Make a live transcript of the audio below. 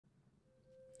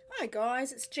Hi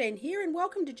guys, it's Jen here and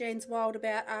welcome to Jen's Wild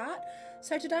About Art.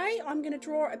 So today I'm going to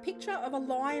draw a picture of a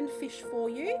lionfish for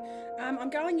you.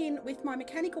 I'm going in with my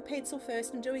mechanical pencil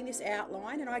first and doing this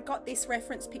outline, and I got this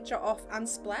reference picture off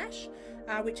Unsplash,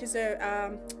 which is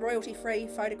a royalty-free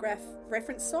photograph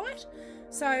reference site.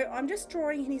 So I'm just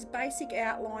drawing in his basic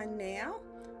outline now,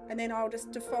 and then I'll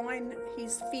just define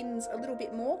his fins a little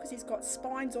bit more because he's got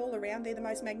spines all around. They're the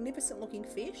most magnificent looking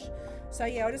fish. So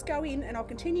yeah, I'll just go in and I'll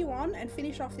continue on and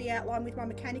finish off the outline with my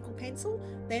mechanical pencil.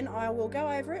 Then I will go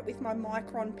over it with my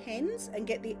Micron pens and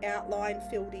get the outline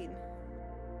filled in.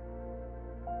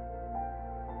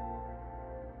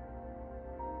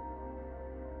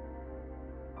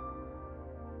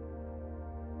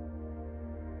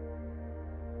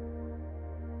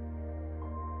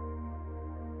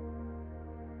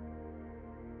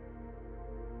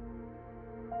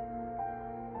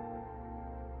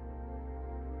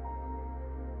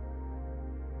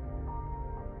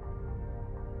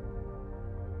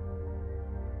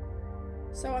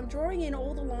 So I'm drawing in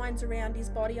all the lines around his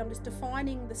body. I'm just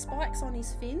defining the spikes on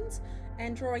his fins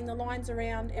and drawing the lines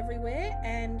around everywhere.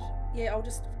 And yeah, I'll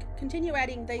just continue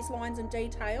adding these lines and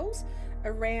details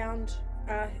around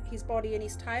his body and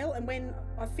his tail. And when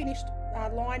I've finished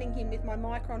lining him with my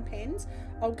Micron pens,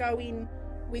 I'll go in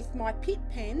with my Pitt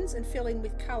pens and fill in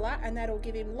with colour, and that'll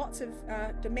give him lots of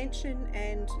dimension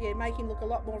and yeah, make him look a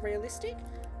lot more realistic.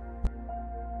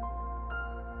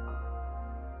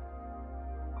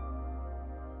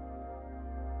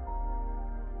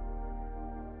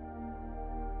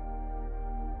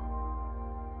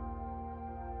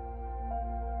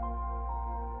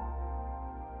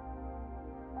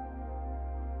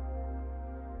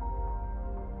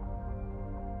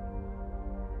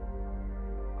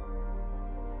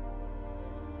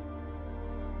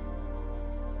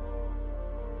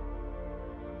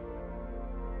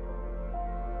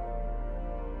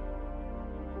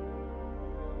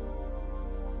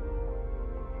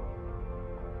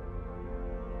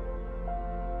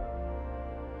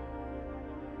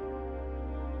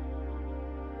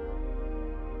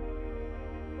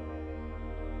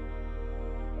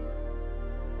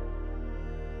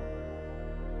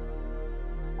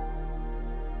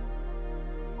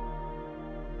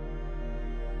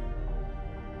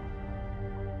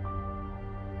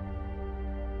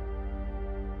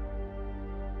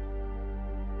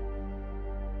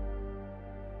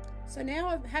 So now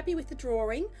I'm happy with the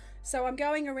drawing, so I'm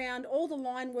going around all the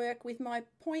line work with my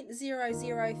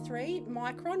 0.003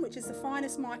 micron, which is the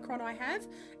finest micron I have,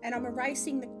 and I'm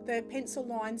erasing the pencil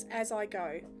lines as I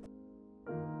go.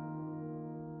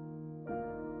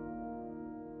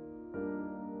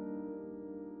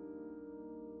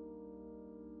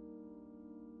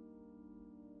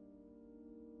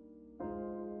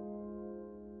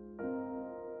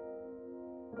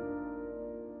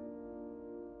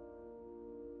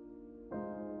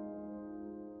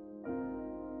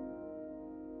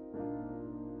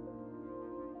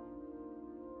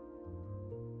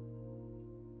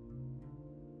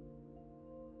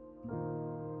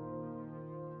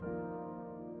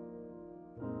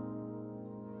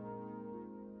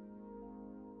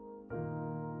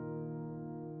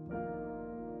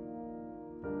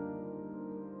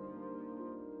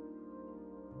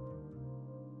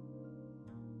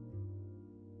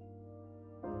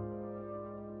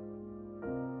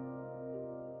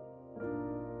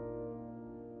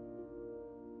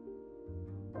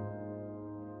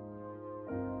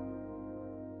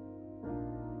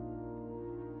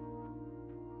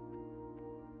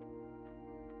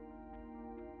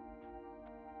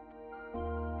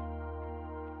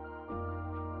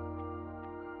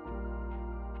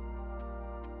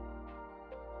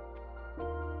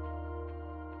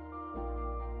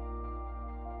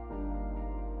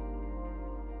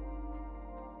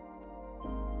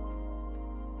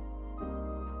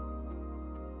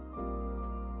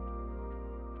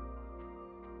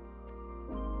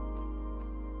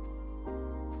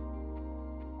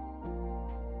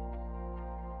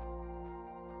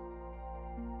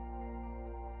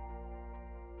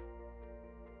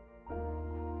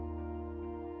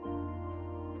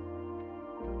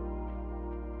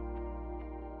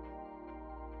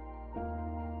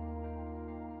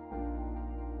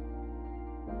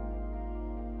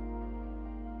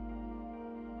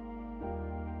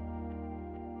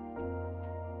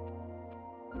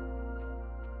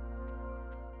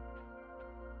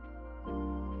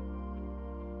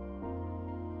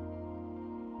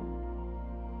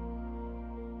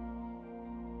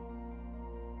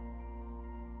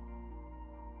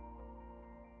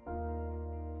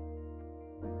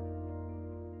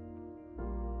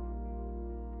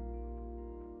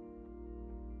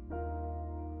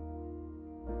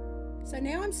 So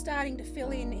now I'm starting to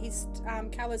fill in his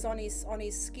colours on his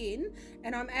skin,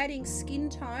 and I'm adding skin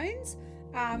tones,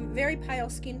 very pale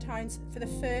skin tones for the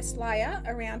first layer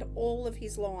around all of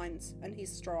his lines and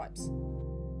his stripes.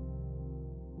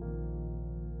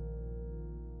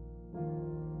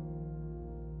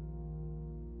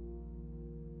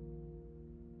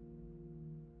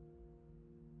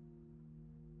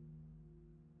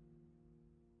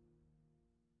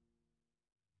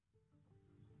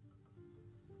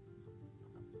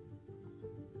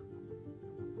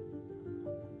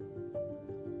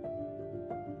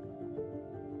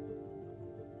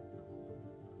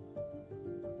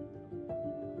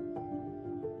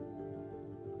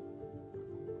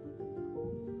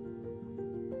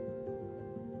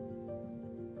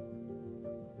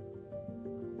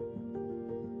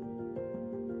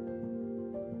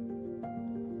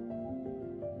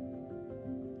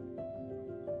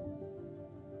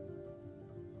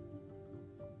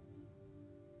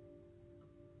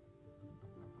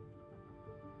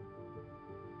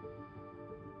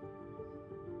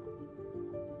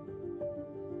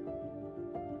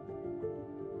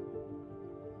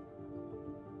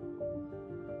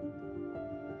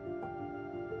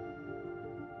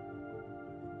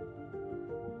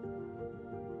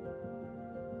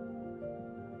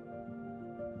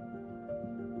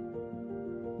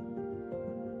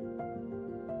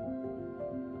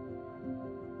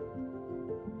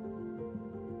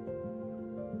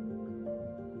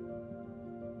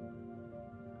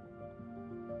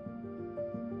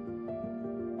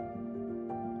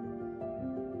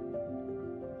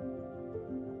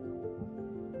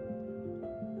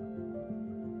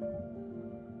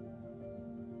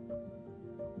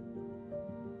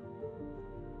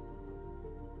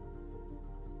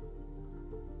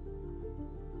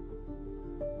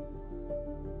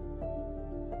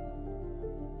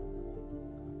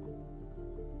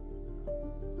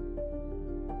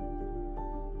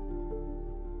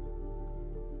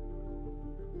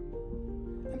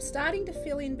 I'm starting to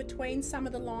fill in between some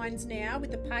of the lines now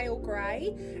with the pale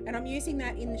grey, and I'm using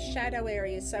that in the shadow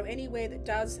areas. So anywhere that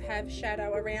does have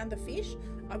shadow around the fish,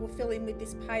 I will fill in with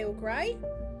this pale grey.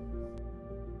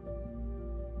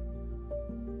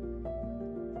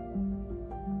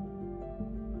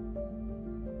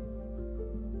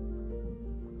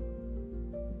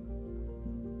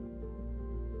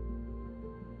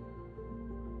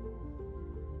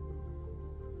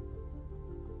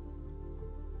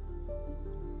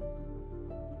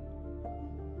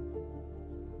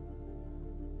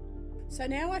 So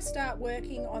now I start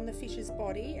working on the fish's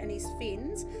body and his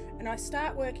fins, and I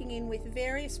start working in with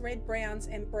various red, browns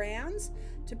and browns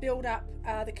to build up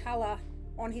the colour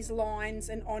on his lines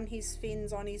and on his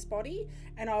fins on his body,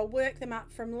 and I'll work them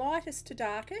up from lightest to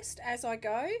darkest as I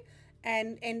go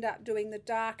and end up doing the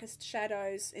darkest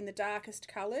shadows in the darkest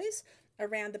colours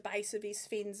around the base of his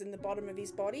fins and the bottom of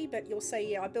his body. But you'll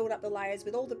see, yeah, I build up the layers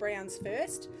with all the browns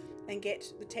first and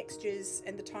get the textures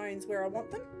and the tones where I want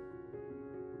them.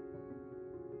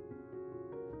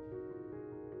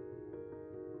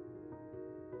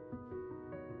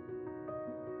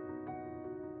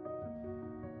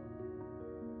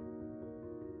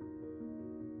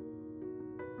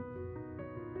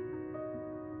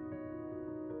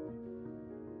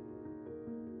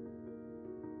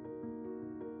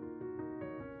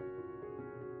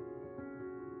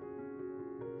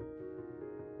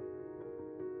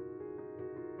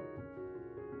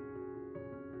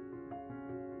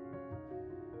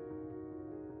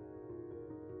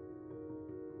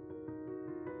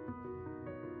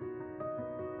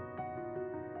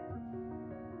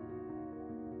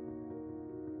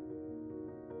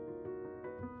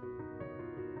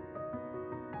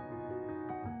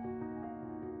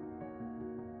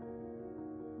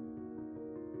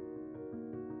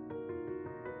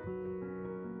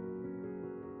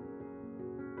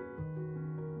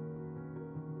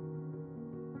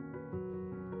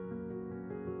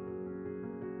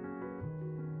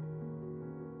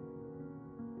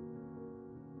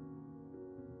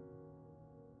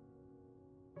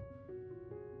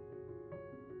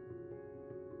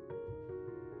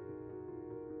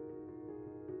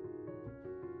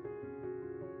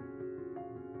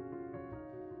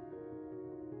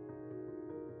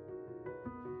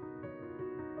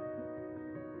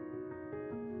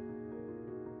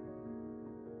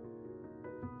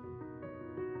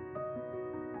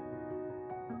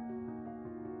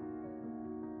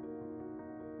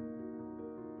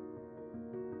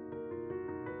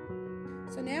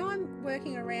 So now I'm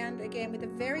working around again with a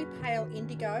very pale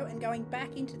indigo and going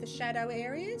back into the shadow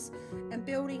areas and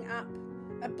building up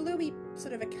a bluey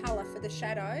sort of a colour for the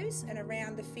shadows and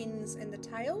around the fins and the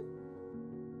tail.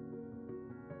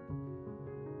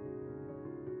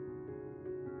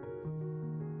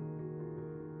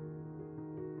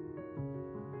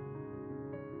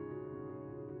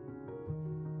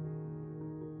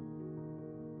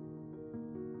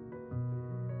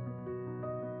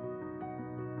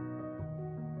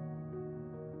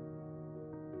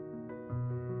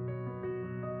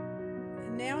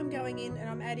 going in and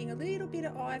I'm adding a little bit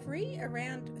of ivory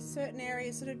around certain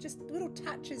areas, sort of just little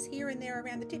touches here and there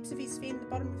around the tips of his fin, the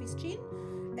bottom of his chin.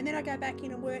 And then I go back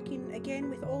in and work in again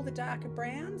with all the darker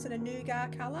browns and a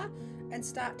nougat colour and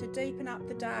start to deepen up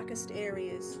the darkest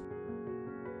areas.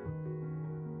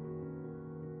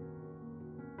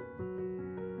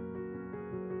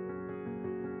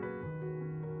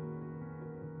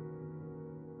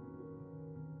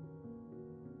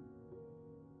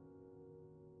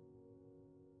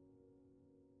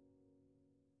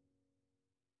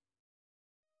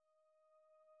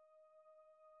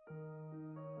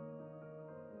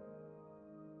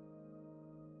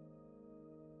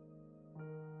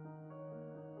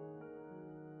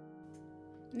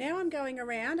 Now I'm going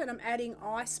around and I'm adding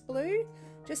ice blue.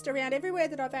 Just around everywhere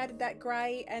that I've added that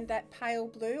grey and that pale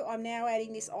blue, I'm now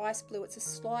adding this ice blue. It's a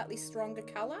slightly stronger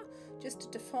colour, just to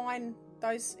define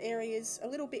those areas a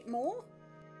little bit more.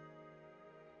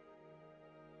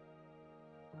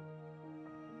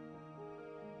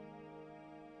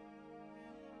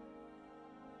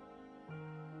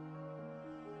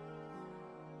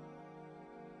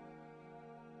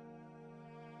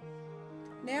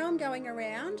 Now I'm going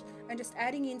around and just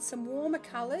adding in some warmer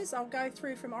colours. I'll go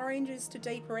through from oranges to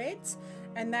deep reds,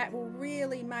 and that will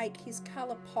really make his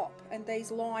colour pop and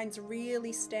these lines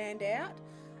really stand out.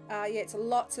 Yeah, it's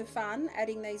lots of fun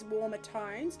adding these warmer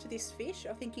tones to this fish.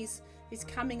 I think he's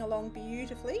coming along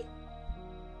beautifully.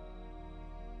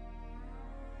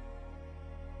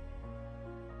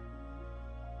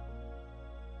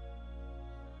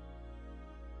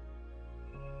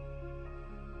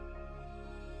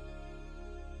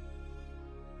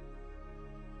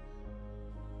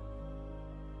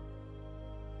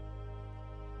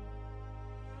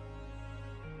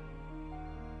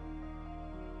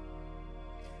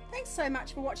 Thanks so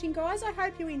much for watching, guys. I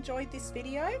hope you enjoyed this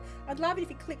video. I'd love it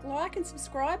if you click like and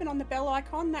subscribe and on the bell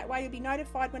icon. That way you'll be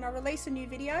notified when I release a new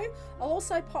video. I'll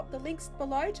also pop the links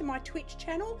below to my Twitch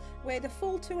channel where the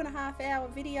full 2.5 hour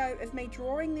video of me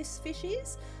drawing this fish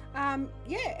is.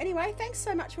 Yeah, anyway, thanks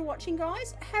so much for watching,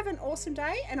 guys. Have an awesome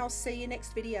day and I'll see you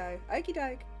next video. Okie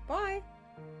doke. Bye.